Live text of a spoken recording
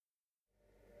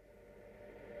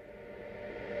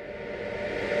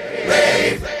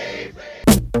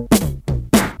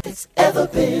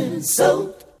been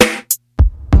sold.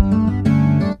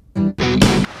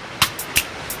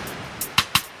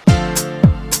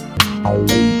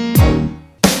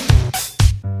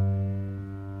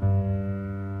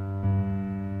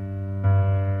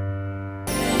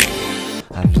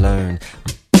 I've learned.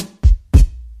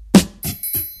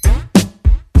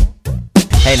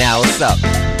 Hey now, what's up?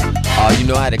 Oh, you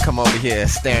know how to come over here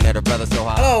staring at a brother so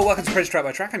hard. Hello, welcome to Prince Track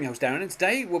by Track. I'm your host Darren, and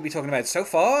today we'll be talking about So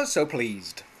Far, So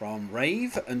Pleased, from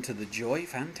Rave unto the Joy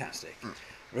Fantastic.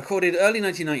 Recorded early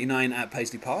 1999 at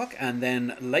Paisley Park, and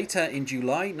then later in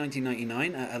July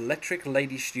 1999 at Electric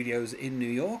Lady Studios in New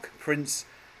York, Prince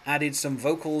added some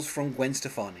vocals from Gwen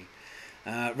Stefani.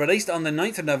 Released on the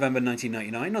 9th of November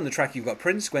 1999, on the track you've got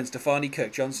Prince, Gwen Stefani,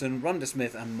 Kirk Johnson, Rhonda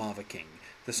Smith, and Marva King.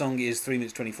 The song is 3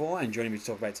 minutes 24, and joining me to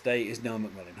talk about today is Noah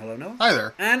McMillan. Hello, Noah. Hi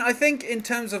there. And I think in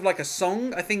terms of like a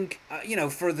song, I think,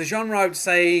 for the genre, I would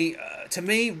say, to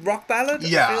me, rock ballad.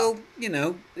 Yeah. I feel,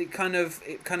 it kind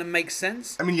of makes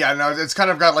sense. I mean, yeah, no, it's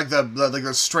kind of got like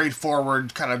the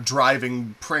straightforward kind of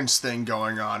driving Prince thing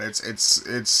going on.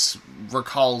 It's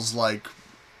recalls like,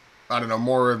 I don't know,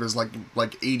 more of his like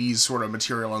 80s sort of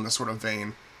material in this sort of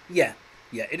vein. Yeah,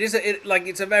 it is.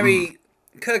 It's a very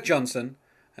Kirk Johnson.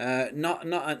 Not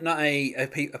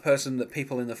a person that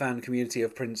people in the fan community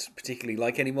of Prince particularly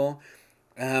like anymore.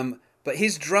 But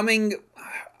his drumming,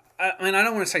 I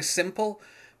don't want to say simple,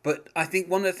 but I think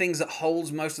one of the things that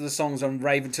holds most of the songs on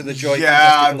Raven to the Joy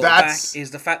Fantastic back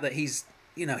is the fact that he's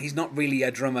not really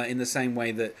a drummer in the same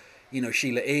way that,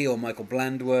 Sheila E. or Michael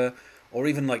Bland were, or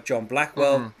even like John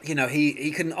Blackwell.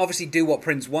 He can obviously do what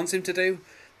Prince wants him to do,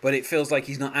 but it feels like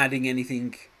he's not adding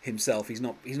anything himself. He's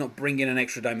not bringing an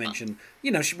extra dimension.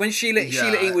 When Sheila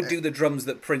E. would do the drums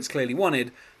that Prince clearly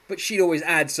wanted, but she'd always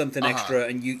add something extra,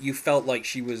 and you felt like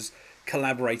she was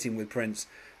collaborating with Prince.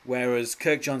 Whereas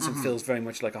Kirk Johnson feels very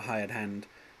much like a hired hand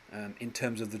in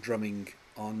terms of the drumming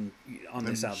on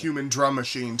this album. Human drum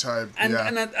machine type. And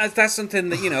that's something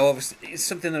that obviously it's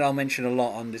something that I'll mention a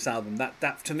lot on this album.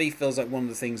 That to me feels like one of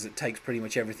the things that takes pretty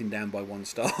much everything down by 1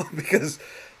 star because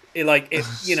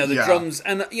the drums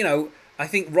and I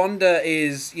think Rhonda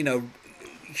is,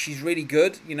 she's really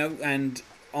good, and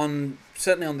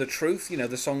certainly on The Truth,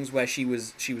 the songs where she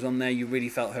was on there, you really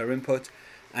felt her input,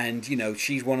 and,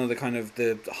 she's one of the kind of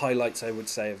the highlights, I would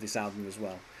say, of this album as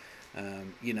well.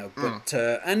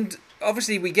 And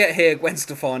obviously we get here Gwen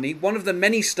Stefani, one of the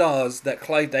many stars that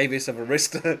Clive Davis of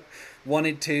Arista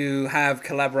wanted to have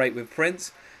collaborate with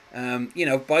Prince.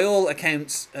 By all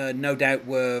accounts, no doubt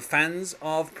were fans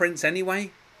of Prince anyway.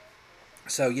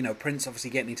 So, Prince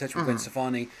obviously getting in touch with Gwen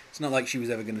Stefani, it's not like she was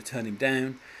ever going to turn him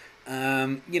down.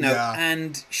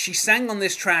 And she sang on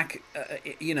this track,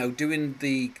 doing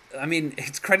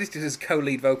it's credited as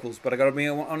co-lead vocals, but I got to be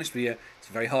honest with you, it's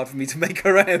very hard for me to make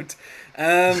her out.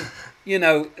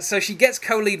 So she gets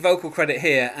co-lead vocal credit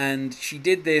here, and she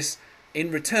did this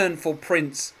in return for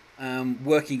Prince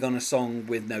working on a song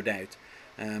with No Doubt.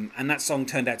 And that song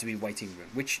turned out to be Waiting Room,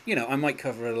 which, I might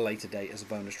cover at a later date as a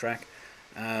bonus track.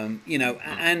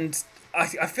 And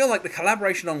I feel like the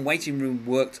collaboration on Waiting Room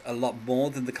worked a lot more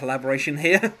than the collaboration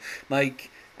here.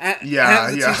 Out of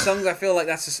the two songs, I feel like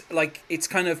that's just, it's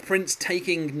kind of Prince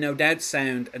taking No Doubt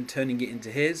sound and turning it into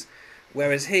his.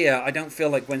 Whereas here, I don't feel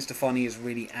like Gwen Stefani is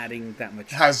really adding that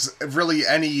much. Has really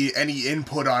any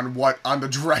input on the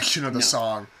direction of the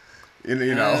song.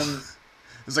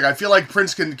 It's like, I feel like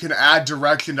Prince can add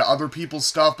direction to other people's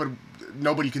stuff, but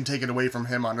nobody can take it away from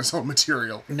him on his own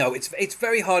material. No, it's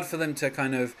very hard for them to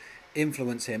kind of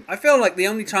influence him. I feel like the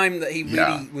only time that he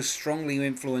really was strongly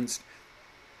influenced,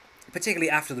 particularly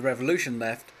after the Revolution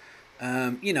left,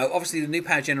 obviously the New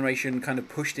Power Generation kind of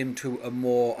pushed him to a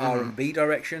more R&B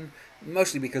direction,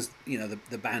 mostly because,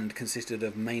 the band consisted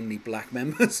of mainly black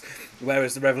members,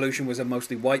 whereas the Revolution was a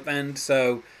mostly white band,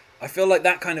 so I feel like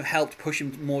that kind of helped push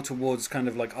him more towards kind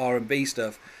of like R&B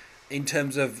stuff in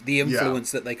terms of the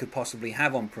influence that they could possibly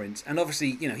have on Prince. And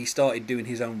obviously, he started doing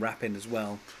his own rapping as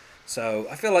well. So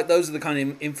I feel like those are the kind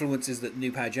of influences that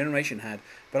New Power Generation had.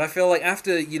 But I feel like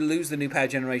after you lose the New Power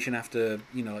Generation after,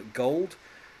 like Gold,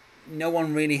 no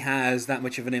one really has that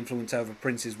much of an influence over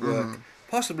Prince's work.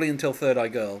 Possibly until Third Eye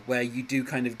Girl, where you do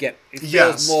kind of get... It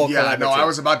feels more collaborative. No, I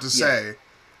was about to say...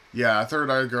 Yeah, Third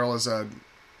Eye Girl is a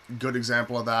good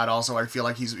example of that. Also, I feel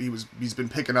like he's been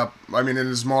picking up. I mean, in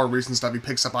his more recent stuff, he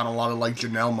picks up on a lot of like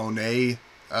Janelle Monáe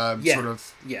sort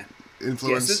of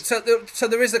influence. Yeah. So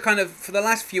there is a kind of, for the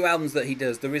last few albums that he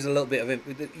does, there is a little bit of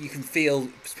it. You can feel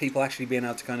people actually being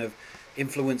able to kind of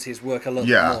influence his work a little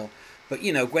bit more. But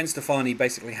Gwen Stefani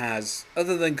basically has,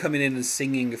 other than coming in and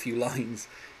singing a few lines,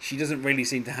 she doesn't really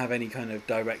seem to have any kind of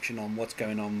direction on what's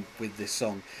going on with this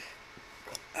song.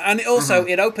 And it also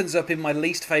it opens up in my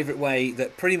least favourite way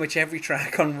that pretty much every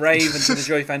track on Rave and To the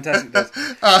Joy Fantastic does,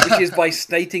 which is by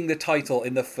stating the title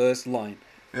in the first line.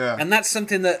 Yeah. And that's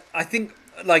something that I think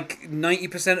like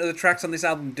 90% of the tracks on this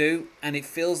album do, and it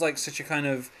feels like such a kind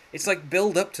of, it's like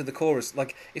build up to the chorus.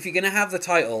 Like if you're going to have the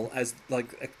title as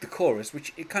like the chorus,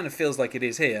 which it kind of feels like it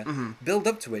is here, build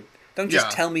up to it. Don't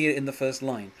just tell me it in the first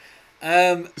line.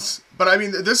 But I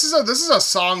mean, this is a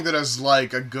song that is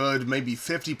like a good maybe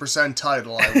 50%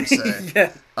 title, I would say.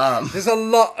 Yeah. There's a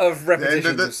lot of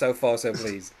repetitions of So Far So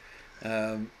Pleased.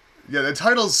 Yeah, the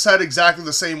title's set exactly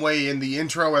the same way in the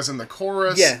intro as in the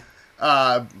chorus. Yeah.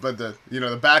 But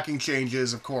the backing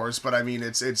changes, of course. But I mean,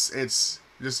 it's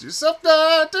just up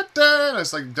da da da.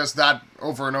 It's like just that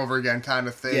over and over again kind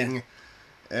of thing.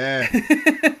 Yeah.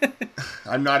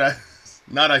 I'm not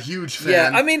a huge fan.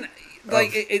 Yeah, I mean,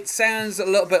 like it sounds a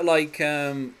little bit like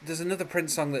there's another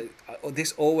Prince song that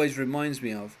this always reminds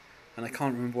me of, and I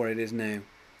can't remember what it is now.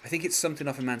 I think it's something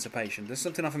off Emancipation. There's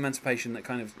something off Emancipation that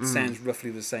kind of sounds roughly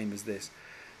the same as this.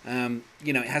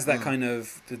 It has that kind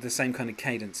of the same kind of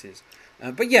cadences.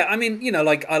 But yeah, I mean,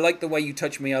 like I like the way you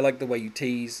touch me. I like the way you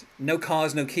tease. No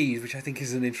cars, no keys, which I think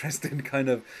is an interesting kind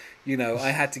of, I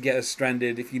had to get us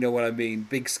stranded, if you know what I mean.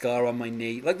 Big scar on my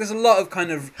knee. Like there's a lot of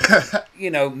kind of,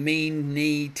 mean,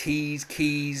 knee, tease,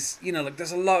 keys. Like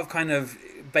there's a lot of kind of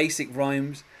basic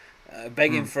rhymes.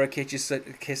 Begging for a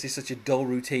kiss is such a dull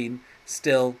routine.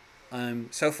 Still,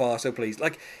 So Far So Pleased.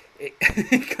 Like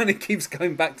it kind of keeps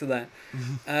going back to that,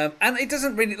 and it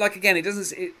doesn't really it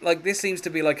doesn't this seems to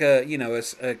be like a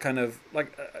kind of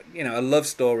like a love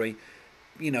story,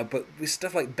 but with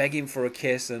stuff like begging for a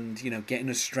kiss and getting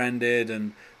us stranded,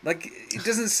 and like it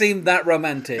doesn't seem that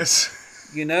romantic. I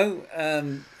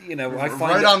find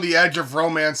right on the edge of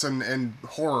romance and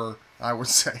horror, I would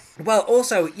say. Well,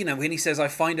 also, when he says, "I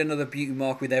find another beauty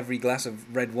mark with every glass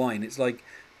of red wine," it's like,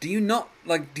 do you not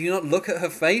look at her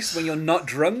face when you're not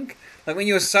drunk? Like when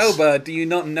you're sober, do you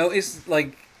not notice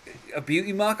like a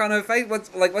beauty mark on her face?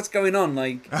 What's going on?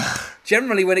 Like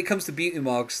generally when it comes to beauty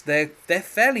marks, they're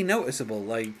fairly noticeable.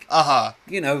 Like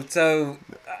so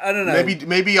I don't know.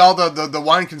 Maybe all the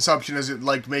wine consumption is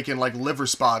like making like liver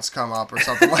spots come up or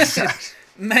something like that.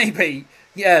 Maybe.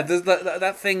 Yeah, there's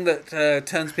that thing that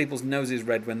turns people's noses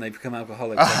red when they become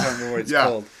alcoholics. I can't remember what it's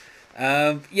called.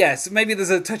 So maybe there's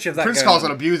a touch of that. Prince calls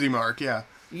it a beauty mark, yeah.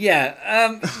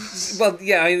 Yeah.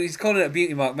 He's calling it a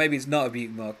beauty mark. Maybe it's not a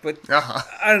beauty mark, but I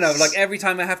don't know. Like every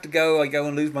time I have to go, I go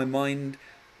and lose my mind.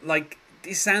 Like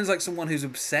it sounds like someone who's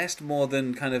obsessed more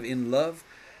than kind of in love.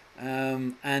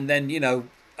 And then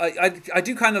I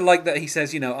do kind of like that he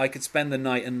says I could spend the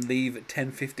night and leave at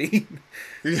 10:15.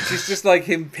 It's just like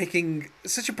him picking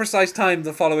such a precise time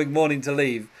the following morning to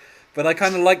leave. But I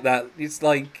kind of like that. It's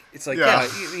like if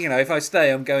I stay,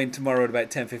 I'm going tomorrow at about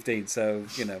 10:15. So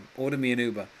order me an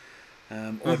Uber,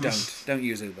 or don't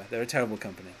use Uber. They're a terrible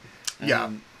company.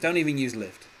 Don't even use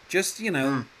Lyft. Just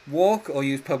walk or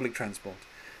use public transport.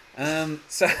 But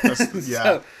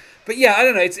yeah, I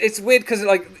don't know. It's weird because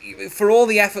like for all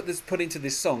the effort that's put into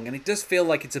this song, and it does feel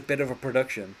like it's a bit of a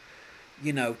production.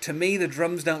 To me the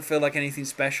drums don't feel like anything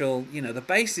special. The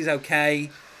bass is okay.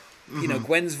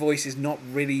 Gwen's voice is not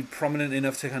really prominent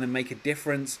enough to kind of make a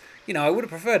difference. I would have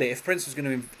preferred it if Prince was going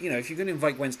to, if you're going to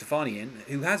invite Gwen Stefani in,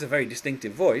 who has a very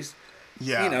distinctive voice,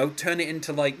 turn it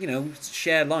into like,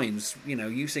 share lines.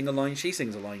 You sing a line, she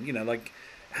sings a line. Like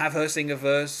have her sing a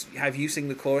verse, have you sing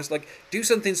the chorus. Like do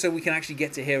something so we can actually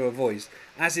get to hear her voice.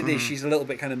 As it is, she's a little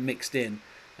bit kind of mixed in.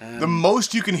 The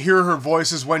most you can hear her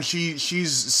voice is when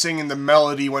she's singing the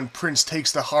melody when Prince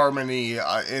takes the harmony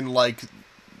in like.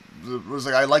 It was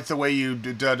like I like the way you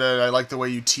I like the way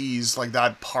you tease, like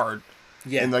that part.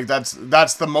 Yeah. And like that's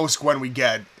the most Gwen we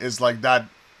get is like that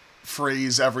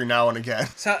phrase every now and again.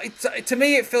 So to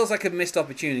me it feels like a missed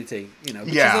opportunity,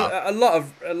 A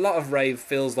lot of Rave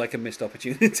feels like a missed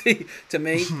opportunity to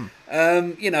me.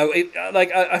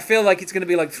 I feel like it's going to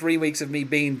be like 3 weeks of me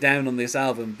being down on this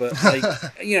album, but like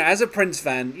as a Prince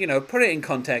fan, put it in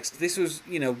context. This was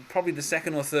probably the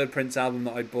second or third Prince album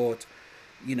that I bought,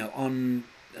 on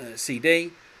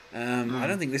CD. I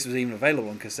don't think this was even available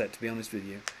on cassette, to be honest with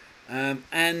you.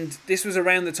 And this was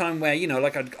around the time where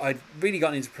I'd really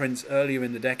gotten into Prince earlier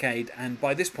in the decade, and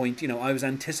by this point I was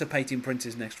anticipating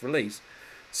Prince's next release,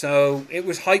 so it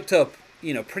was hyped up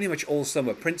pretty much all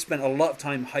summer. Prince spent a lot of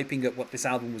time hyping up what this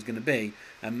album was going to be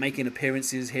and making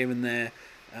appearances here and there.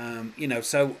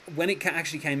 So when it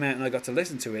actually came out and I got to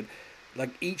listen to it, like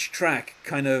each track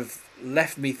kind of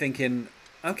left me thinking,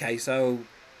 okay, so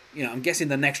I'm guessing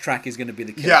the next track is going to be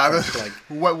the killer. Yeah, track,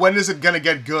 when is it going to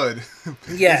get good?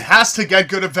 Yeah. It has to get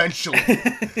good eventually.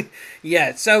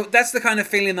 Yeah, so that's the kind of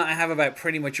feeling that I have about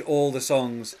pretty much all the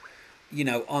songs,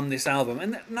 on this album.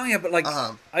 And but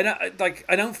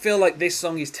I don't feel like this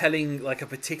song is telling like a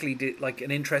particularly like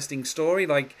an interesting story.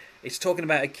 Like it's talking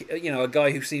about a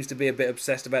guy who seems to be a bit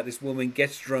obsessed about this woman,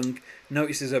 gets drunk,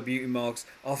 notices her beauty marks,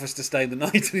 offers to stay the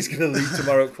night, and he's going to leave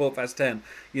tomorrow at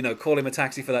 10:15. Call him a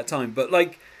taxi for that time. But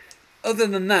like, other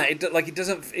than that,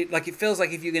 it feels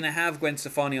like if you're going to have Gwen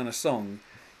Stefani on a song,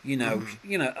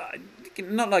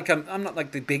 not like I'm not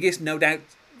like the biggest, no doubt,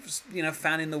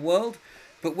 fan in the world.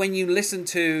 But when you listen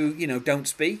to, Don't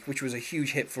Speak, which was a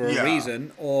huge hit for a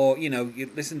reason, or, you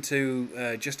listen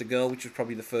to Just a Girl, which was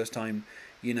probably the first time,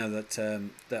 that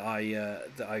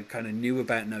I kind of knew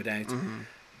about No Doubt. Mm-hmm.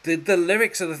 The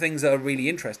lyrics are the things that are really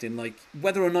interesting. Like,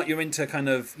 whether or not you're into kind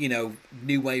of,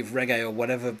 new wave reggae or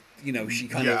whatever, she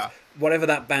kind of, whatever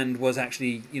that band was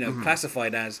actually,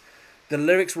 classified as, the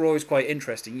lyrics were always quite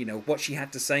interesting. What she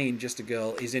had to say in Just a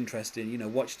Girl is interesting.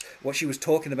 What she was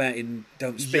talking about in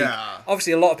Don't Speak. Yeah.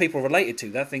 Obviously, a lot of people related to.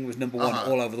 That thing was number one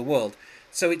all over the world.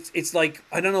 So it's like,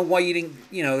 I don't know why you didn't,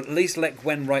 at least let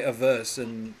Gwen write a verse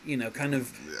and, kind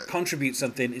of contribute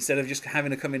something instead of just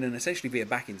having her come in and essentially be a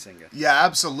backing singer. Yeah,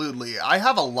 absolutely. I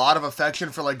have a lot of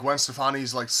affection for like Gwen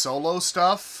Stefani's like solo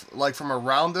stuff, like from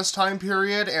around this time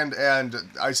period, and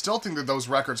I still think that those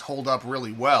records hold up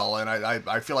really well, and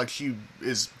I feel like she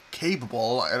is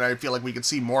capable, and I feel like we could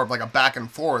see more of like a back and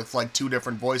forth, like two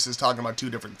different voices talking about two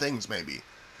different things, maybe.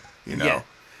 Yeah.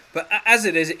 But as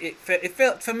it is,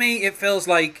 for me, it feels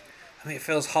like, it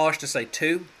feels harsh to say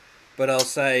 2, but I'll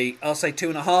say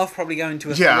 2.5, probably going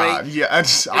to a 3. Yeah,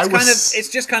 it's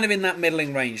just kind of in that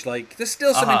middling range. Like, there's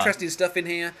still some interesting stuff in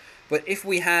here, but if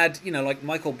we had, like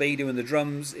Michael B doing the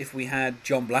drums, if we had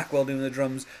John Blackwell doing the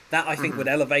drums, that I think would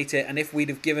elevate it. And if we'd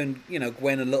have given,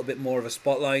 Gwen a little bit more of a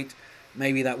spotlight,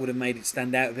 maybe that would have made it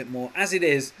stand out a bit more. As it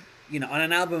is, on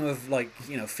an album of like,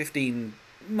 15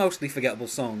 mostly forgettable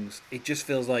songs, it just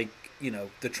feels like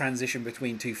the transition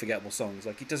between two forgettable songs.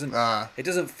 Like it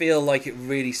doesn't feel like it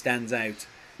really stands out.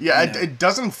 Yeah, it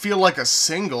doesn't feel like a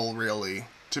single, really,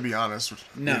 to be honest.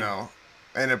 No.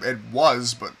 And it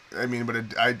was, but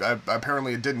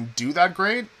apparently it didn't do that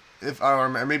great. Or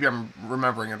maybe I'm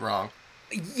remembering it wrong.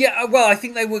 Yeah, well, I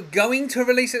think they were going to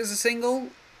release it as a single,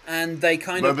 and they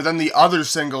but then the other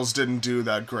singles didn't do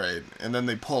that great, and then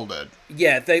they pulled it.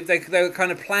 Yeah, they were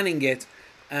kind of planning it.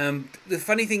 The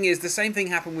funny thing is, the same thing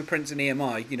happened with Prince and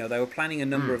EMI. They were planning a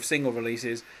number of single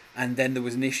releases, and then there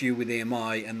was an issue with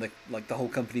EMI, and the whole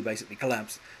company basically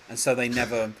collapsed, and so they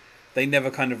never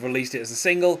kind of released it as a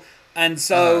single. And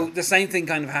so the same thing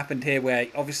kind of happened here, where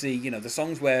obviously the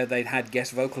songs where they'd had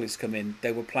guest vocalists come in,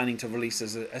 they were planning to release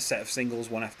as a set of singles,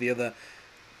 one after the other.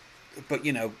 But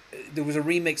there was a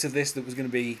remix of this that was going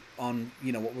to be on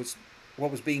what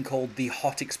was being called the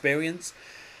Hot Experience.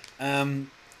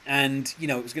 And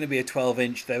it was going to be a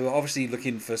 12-inch. They were obviously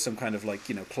looking for some kind of like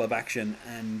club action,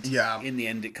 and in the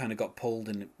end it kind of got pulled.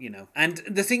 And and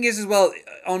the thing is as well,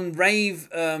 on Rave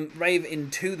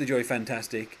Into the Joy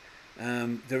Fantastic,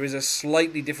 there is a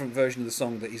slightly different version of the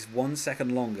song that is 1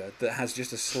 second longer that has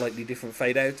just a slightly different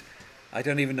fade out. I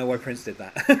don't even know why Prince did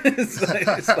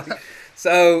that.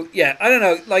 So yeah, I don't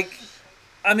know. Like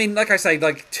I say,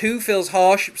 like 2 feels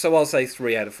harsh, so I'll say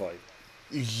 3 out of 5.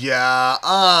 Yeah.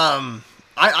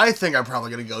 I think I'm probably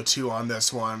going to go 2 on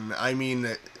this one. I mean,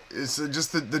 it's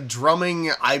just the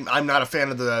drumming. I'm not a fan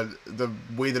of the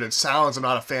way that it sounds. I'm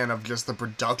not a fan of just the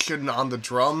production on the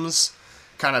drums.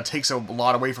 Kind of takes a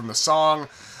lot away from the song.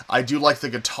 I do like the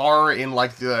guitar in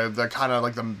like the kind of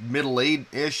like the middle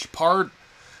 8-ish part.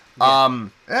 Yeah.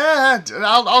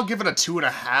 I'll give it a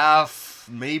 2.5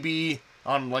 maybe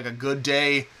on like a good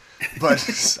day,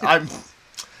 but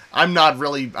I'm not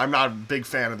a big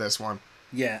fan of this one.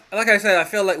 Yeah, like I said, I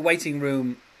feel like Waiting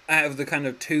Room, out of the kind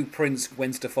of 2 Prince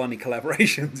Gwen Stefani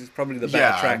collaborations, is probably the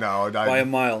better track by a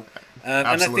mile. And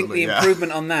I think the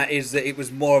improvement on that is that it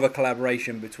was more of a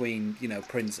collaboration between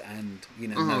Prince and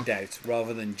No Doubt,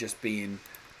 rather than just being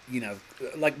a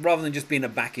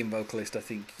backing vocalist. I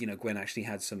think Gwen actually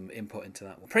had some input into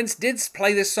that one. Prince did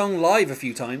play this song live a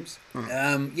few times,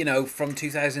 from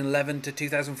 2011 to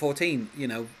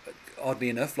 2014. Oddly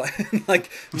enough, like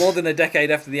more than a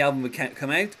decade after the album had come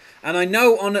out. And I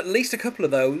know on at least a couple of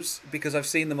those, because I've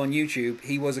seen them on YouTube,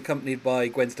 he was accompanied by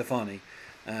Gwen Stefani.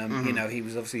 He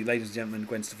was obviously, ladies and gentlemen,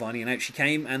 Gwen Stefani, and out she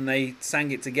came, and they sang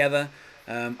it together.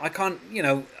 I can't,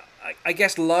 I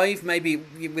guess live, maybe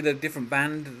with a different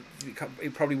band,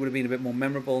 it probably would have been a bit more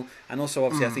memorable. And also,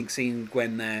 obviously, I think seeing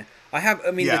Gwen there.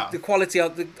 The quality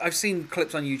I've seen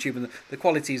clips on YouTube, and the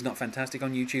quality is not fantastic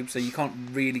on YouTube, so you can't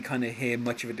really kind of hear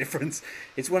much of a difference.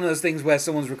 It's one of those things where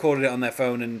someone's recorded it on their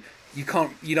phone, and you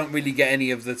don't really get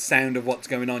any of the sound of what's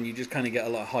going on. You just kind of get a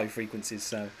lot of high frequencies.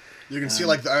 So you can see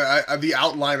like the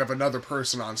outline of another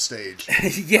person on stage.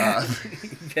 Yeah,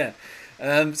 yeah.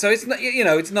 So it's not,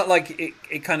 it's not like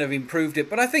it kind of improved it,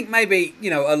 but I think maybe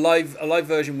a live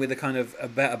version with a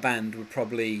better band would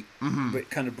probably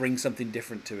kind of bring something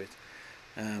different to it.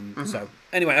 So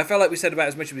anyway, I felt like we said about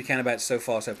as much as we can about it so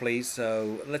far, so please.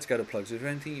 So let's go to plugs. Is there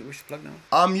anything you wish to plug now?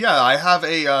 Yeah, I have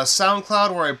a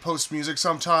SoundCloud where I post music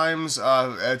sometimes.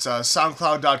 It's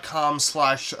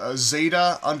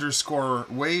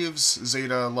soundcloud.com/Zeta_waves.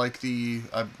 Zeta like the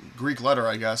Greek letter,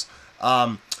 I guess.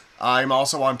 I'm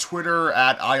also on Twitter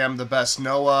at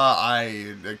IamTheBestNoah.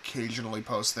 I occasionally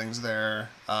post things there.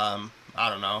 I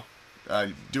don't know.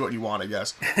 Do what you want, I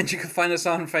guess. And you can find us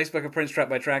on Facebook at Prince Track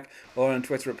by Track, or on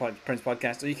Twitter at Prince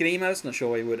Podcast. Or you can email us, not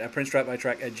sure why you would, at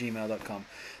princetrackbytrack@gmail.com.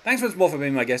 Thanks once more for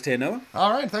being my guest here, Noah.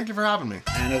 All right, thank you for having me.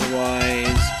 And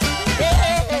otherwise...